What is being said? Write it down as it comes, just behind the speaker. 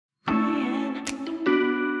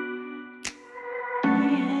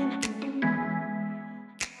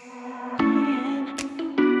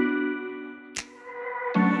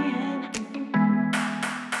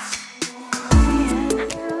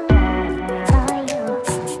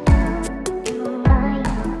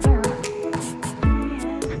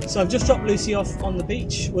So I've just dropped Lucy off on the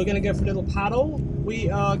beach. We're going to go for a little paddle. We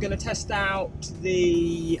are going to test out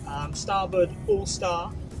the Starboard All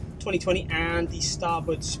Star 2020 and the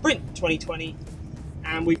Starboard Sprint 2020.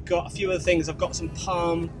 And we've got a few other things. I've got some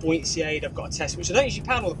palm buoyancy aid I've got to test, which I don't usually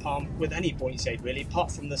paddle the palm with any buoyancy aid really,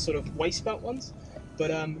 apart from the sort of waist belt ones.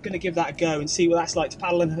 But I'm going to give that a go and see what that's like to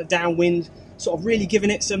paddle in a downwind, sort of really giving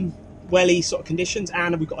it some welly sort of conditions.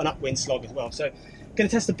 And we've got an upwind slog as well. So going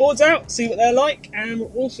to test the boards out, see what they're like, and we're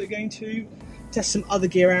also going to test some other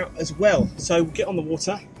gear out as well. So we'll get on the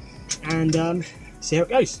water and see how it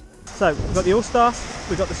goes. So we've got the All Star,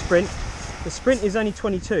 we've got the Sprint. The Sprint is only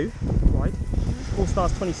 22 wide, All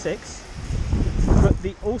Star's 26, but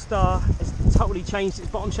the All Star has totally changed its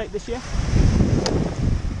bottom shape this year.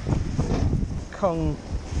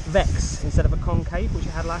 Convex instead of a concave, which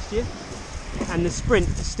it had last year, and the Sprint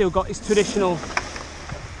has still got its traditional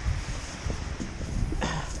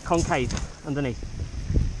concave underneath.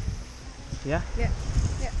 Yeah? Yeah.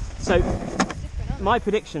 So my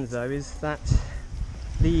predictions though is that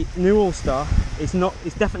the new All Star is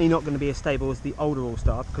definitely not going to be as stable as the older All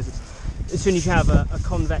Star, because as soon as you have a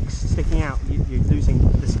convex sticking out, you're losing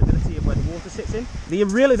the stability of where the water sits in. The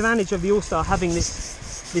real advantage of the All Star having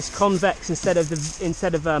this convex instead of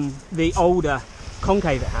the older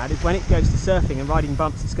concave it had is when it goes to surfing and riding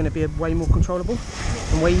bumps, it's going to be way more controllable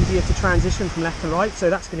and way easier to transition from left to right.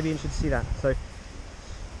 So that's going to be interesting to see that.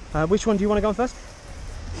 So which one do you want to go on first?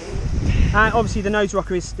 And obviously the nose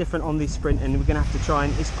rocker is different on the Sprint, and we're going to have to try,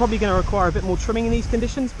 and it's probably going to require a bit more trimming in these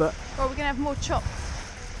conditions, but well, we're going to have more chop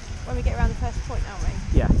when we get around the first point, aren't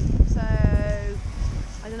we? Yeah. So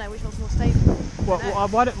I don't know which one's more stable. Well,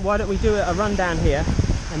 why don't we do a run down here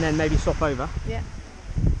and then maybe swap over? Yeah.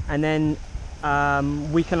 And then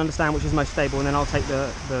we can understand which is most stable, and then I'll take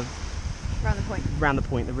the round the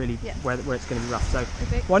point, where it's going to be rough. So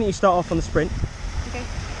why don't you start off on the Sprint? Okay.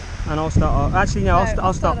 And I'll start off. Actually, no,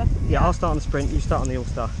 I'll start. I'll start on the Sprint. You start on the All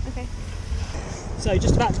Star. Okay. So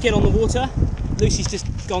just about to get on the water. Lucy's just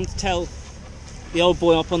gone to tell the old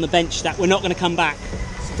boy up on the bench that we're not going to come back.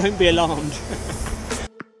 So don't be alarmed.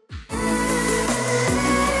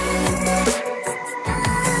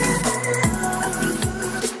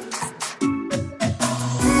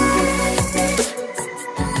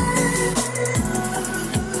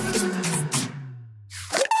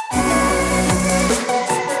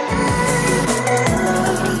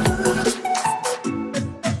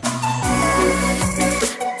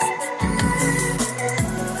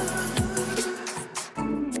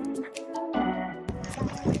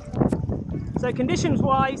 So conditions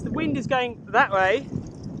wise, the wind is going that way.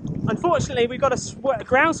 Unfortunately, we've got a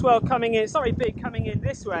ground swell coming in. It's not very big, coming in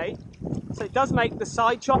this way, so it does make the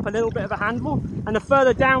side chop a little bit of a handle. And the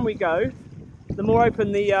further down we go, the more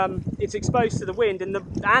open it's exposed to the wind and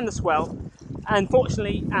the swell,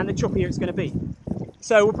 unfortunately, and the choppier it's going to be.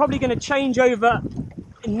 So we're probably going to change over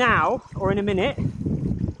now or in a minute,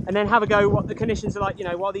 and then have a go what the conditions are like. You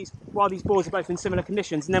know, while these boards are both in similar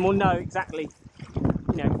conditions, and then we'll know exactly,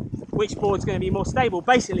 you know, which board's going to be more stable,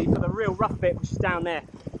 basically for the real rough bit, which is down there,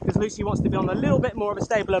 because Lucy wants to be on a little bit more of a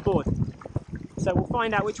stabler board. So we'll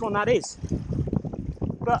find out which one that is.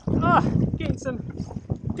 But getting some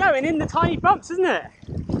going in the tiny bumps, isn't it?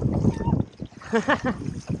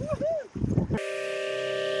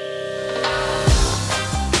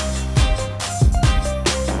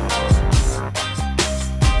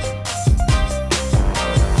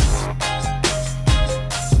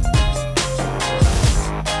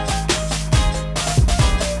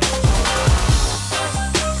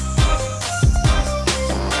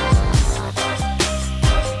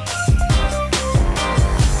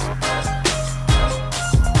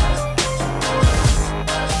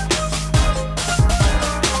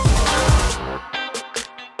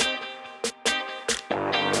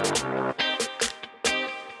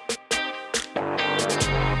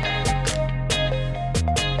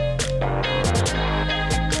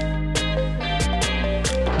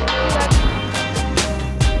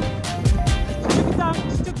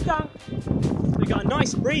 We've got a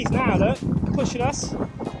nice breeze now, look, pushing us,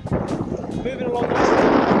 moving along nicely.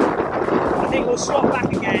 I think we'll swap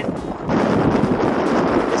back again.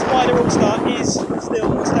 This wider All Star is still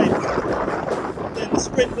more stable than the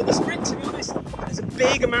Sprint, but the Sprint, to be honest, has a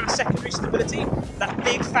big amount of secondary stability. That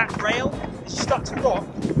big fat rail, as you start to rock,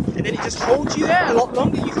 and then it just holds you there a lot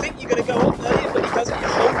longer. You think you're going to go up earlier, but it doesn't. It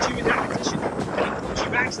holds you in that position and it pulls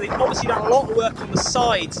you back. So they've obviously done a lot of work on the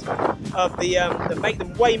sides of that make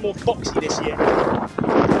them way more boxy this year. I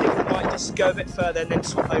think we might just go a bit further and then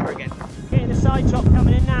swap over again. Getting the side chop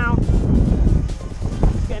coming in now.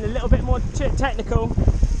 It's getting a little bit more technical.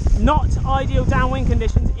 Not ideal downwind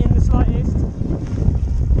conditions in the slightest.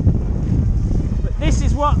 this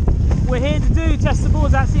is what we're here to do, test the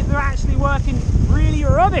boards out, see if they're actually working really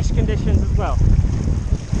rubbish conditions as well.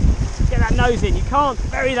 Get that nose in. You can't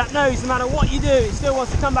bury that nose no matter what you do, it still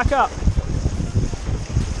wants to come back up.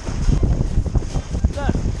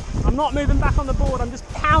 Look, I'm not moving back on the board, I'm just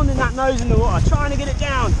pounding that nose in the water, trying to get it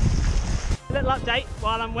down. A little update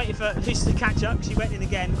while I'm waiting for Lucy to catch up, she went in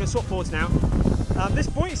again. We're going to swap boards now. This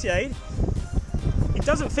buoyancy aid, it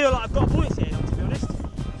doesn't feel like I've got a buoyancy aid on, to be honest.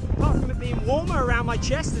 Apart from it being warmer around my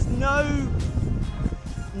chest, there's no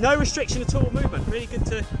restriction at all movement. Really good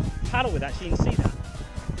to paddle with, actually, you can see that.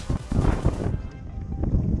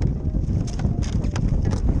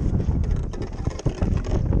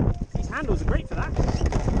 These handles are great for that.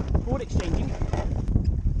 Board exchanging.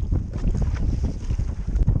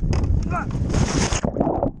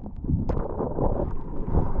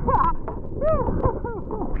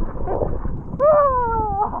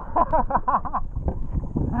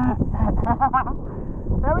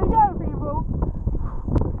 There we go, people.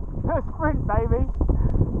 A sprint, baby.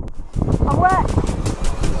 I'm wet.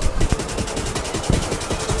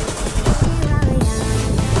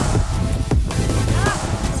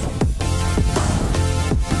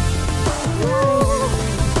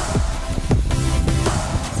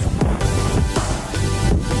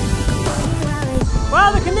 Well,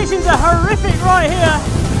 the conditions are horrific right here.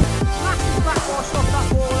 Massive backwash off that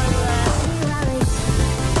wall over there.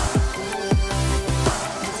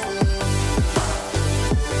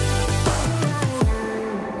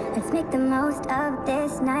 Let's make the most of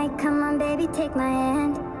this night. Come on, baby, take my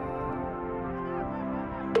hand.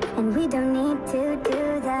 And we don't need to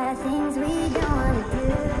do the things we don't want to do.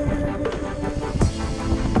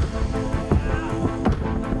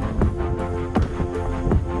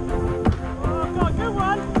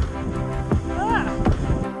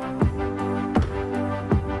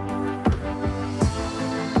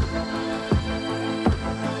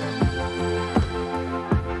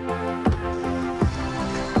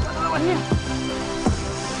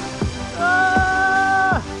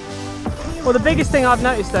 Well, the biggest thing I've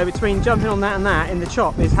noticed though between jumping on that and that in the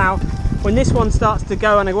chop is how when this one starts to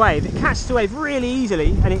go on a wave, it catches a wave really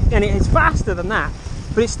easily and it is faster than that,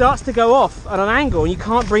 but it starts to go off at an angle and you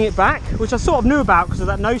can't bring it back, which I sort of knew about because of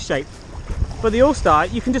that nose shape. But the All Star,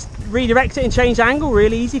 you can just redirect it and change angle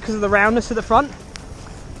really easy because of the roundness at the front.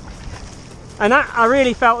 And that, I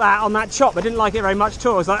really felt that on that chop. I didn't like it very much at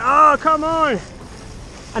all. I was like, oh, come on.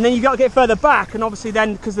 And then you got to get further back, and obviously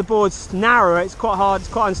then because the board's narrower, it's quite hard,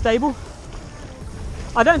 it's quite unstable.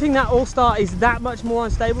 I don't think that All Star is that much more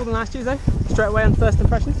unstable than last year's though, straight away on first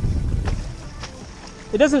impressions.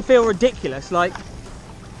 It doesn't feel ridiculous, like,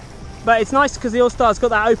 but it's nice because the All Star's got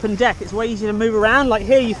that open deck, it's way easier to move around. Like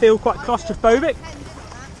here you feel quite claustrophobic.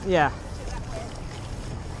 Yeah.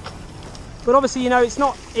 But obviously, you know, it's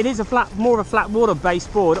not, it is more of a flat water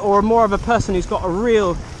based board, or more of a person who's got a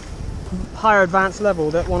real higher advanced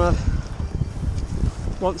level that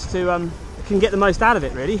wants to can get the most out of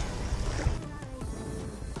it really.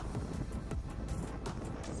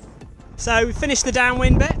 So we finished the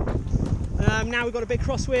downwind bit. Now we've got a bit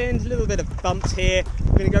crosswind, a little bit of bumps here.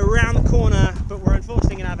 We're going to go around the corner, but we're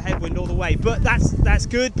unfortunately going to have a headwind all the way. But that's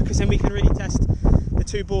good because then we can really test the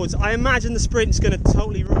two boards. I imagine the Sprint's going to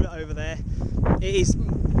totally rule it over there. It is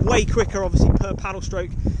way quicker, obviously, per paddle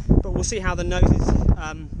stroke, but we'll see how the noses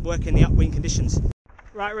work in the upwind conditions.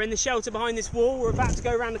 Right, we're in the shelter behind this wall. We're about to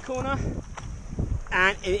go around the corner,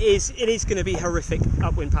 and it is going to be horrific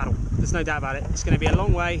upwind paddle. There's no doubt about it. It's going to be a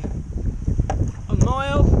long way, a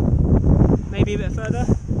mile, maybe a bit further,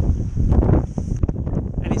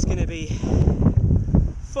 and it's going to be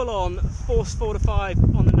full-on force 4 to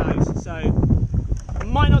 5 on the nose. So I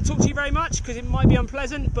might not talk to you very much because it might be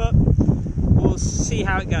unpleasant, but we'll see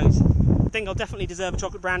how it goes. I think I'll definitely deserve a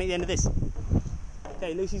chocolate brownie at the end of this.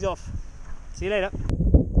 Okay, Lucy's off. See you later.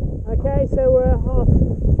 Okay, so we're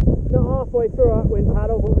not halfway through our upwind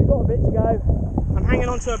paddle, but we've got a bit to go. I'm hanging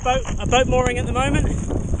onto a boat mooring at the moment.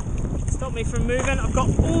 Stop me from moving. I've got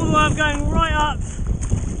all the way, I'm going right up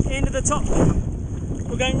into the top.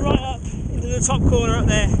 We're going right up into the top corner up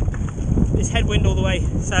there. This headwind all the way.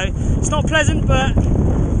 So it's not pleasant, but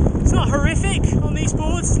it's not horrific on these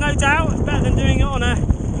boards, no doubt. It's better than doing it on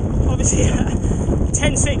obviously a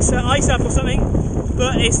 10.6 ice up or something.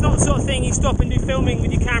 But it's not the sort of thing you stop and do filming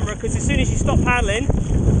with your camera, because as soon as you stop paddling,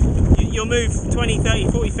 you'll move 20, 30,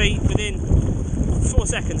 40 feet within 4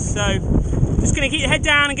 seconds. So just going to keep your head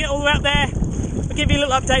down and get all the way up there. I'll give you a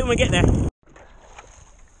little update when we get there.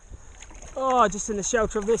 Oh, just in the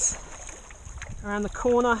shelter of this, around the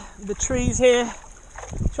corner, the trees here,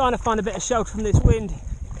 trying to find a bit of shelter from this wind.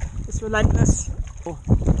 It's relentless.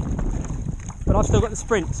 But I've still got the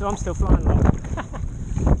Sprint, so I'm still flying along.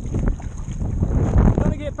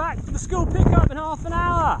 school pickup in half an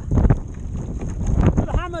hour. Put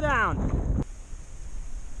the hammer down.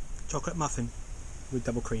 Chocolate muffin with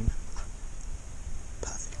double cream.